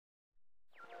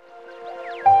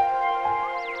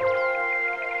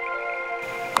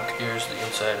here's the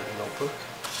inside of the notebook.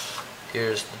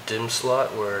 Here's the DIMM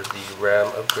slot where the RAM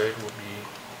upgrade will be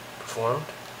performed.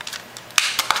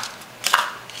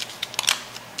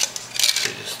 So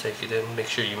just take it in, make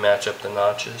sure you match up the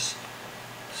notches.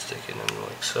 Stick it in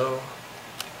like so.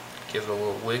 Give it a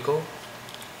little wiggle.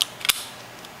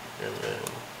 And then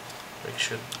make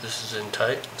sure this is in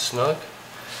tight and snug.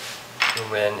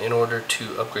 And then in order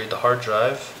to upgrade the hard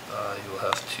drive, you'll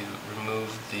have to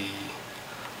remove the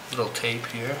little tape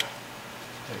here.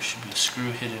 There should be a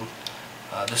screw hidden.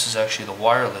 This is actually the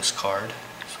wireless card,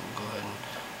 so we'll go ahead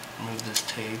and remove this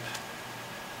tape.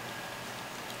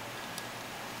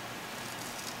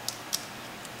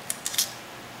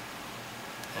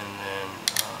 And then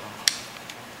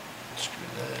screw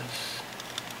this.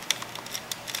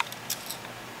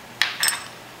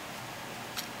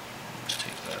 Let's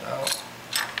take that out.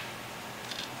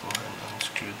 Go ahead and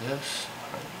unscrew this.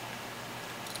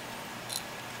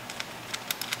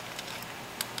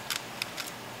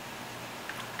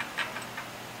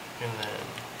 And then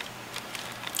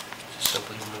just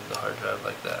simply remove the hard drive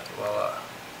like that. Voila,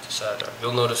 it's a SATA drive.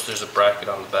 You'll notice there's a bracket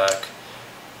on the back.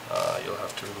 You'll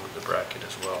have to remove the bracket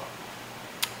as well.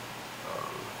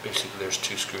 Basically there's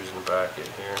two screws in the bracket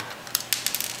here.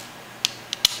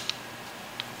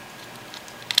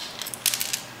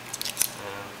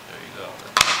 And there you go,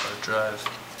 that's the hard drive.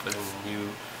 Put in the new,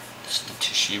 this is the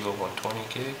Toshiba 120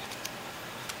 gig.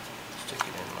 Stick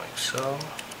it in like so.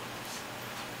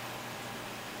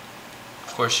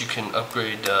 Of course, you can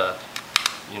upgrade,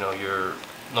 your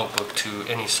notebook to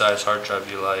any size hard drive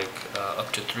you like,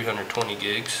 up to 320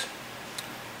 gigs.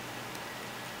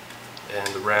 And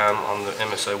the RAM on the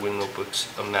MSI Win notebook's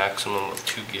a maximum of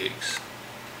 2 gigs.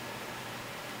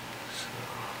 So,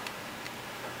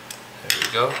 there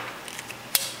you go.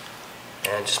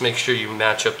 And just make sure you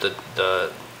match up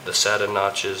the SATA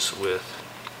notches with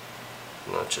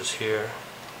notches here.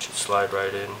 It should slide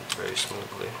right in very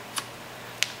smoothly.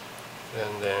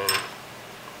 And then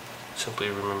simply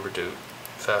remember to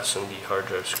fasten the hard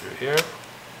drive screw here.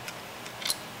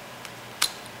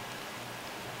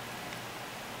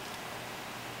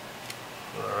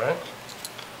 Alright.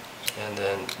 And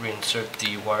then reinsert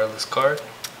the wireless card.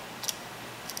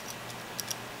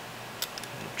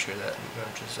 Make sure that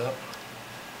matches up.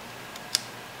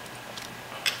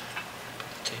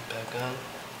 Put the tape back on.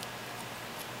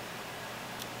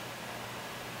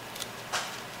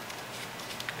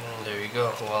 And there you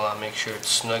go. Voila, make sure it's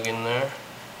snug in there.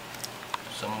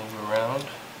 So move around,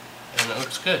 and it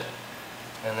looks good.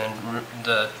 And then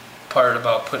the part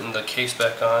about putting the case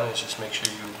back on is just make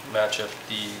sure you match up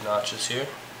the notches here.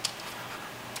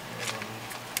 And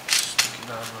stick it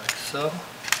on like so.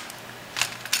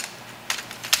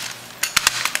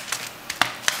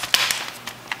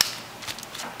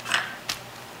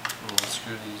 And we'll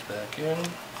screw these back in.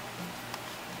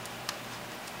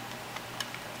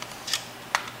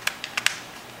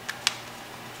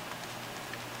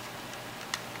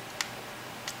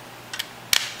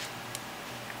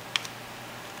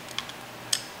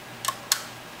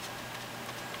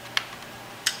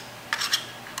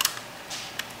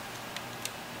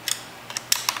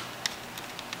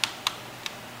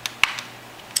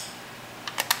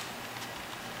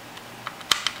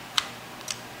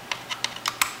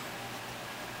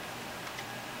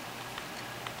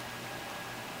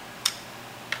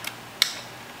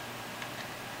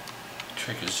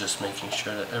 Trick is just making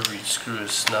sure that every screw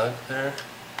is snug there.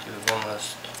 Give it one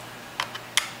last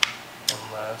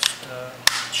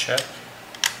check.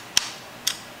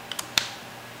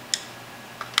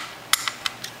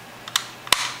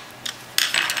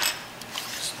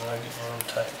 Snug and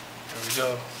tight. There we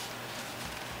go.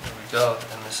 There we go.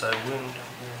 MSI Win.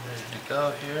 We're ready to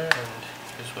go here, and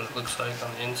here's what it looks like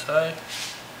on the inside.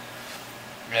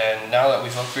 And now that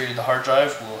we've upgraded the hard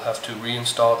drive, we'll have to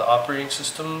reinstall the operating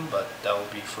system, but that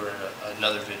will be for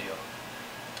another video.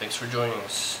 Thanks for joining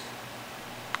us.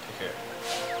 Take care.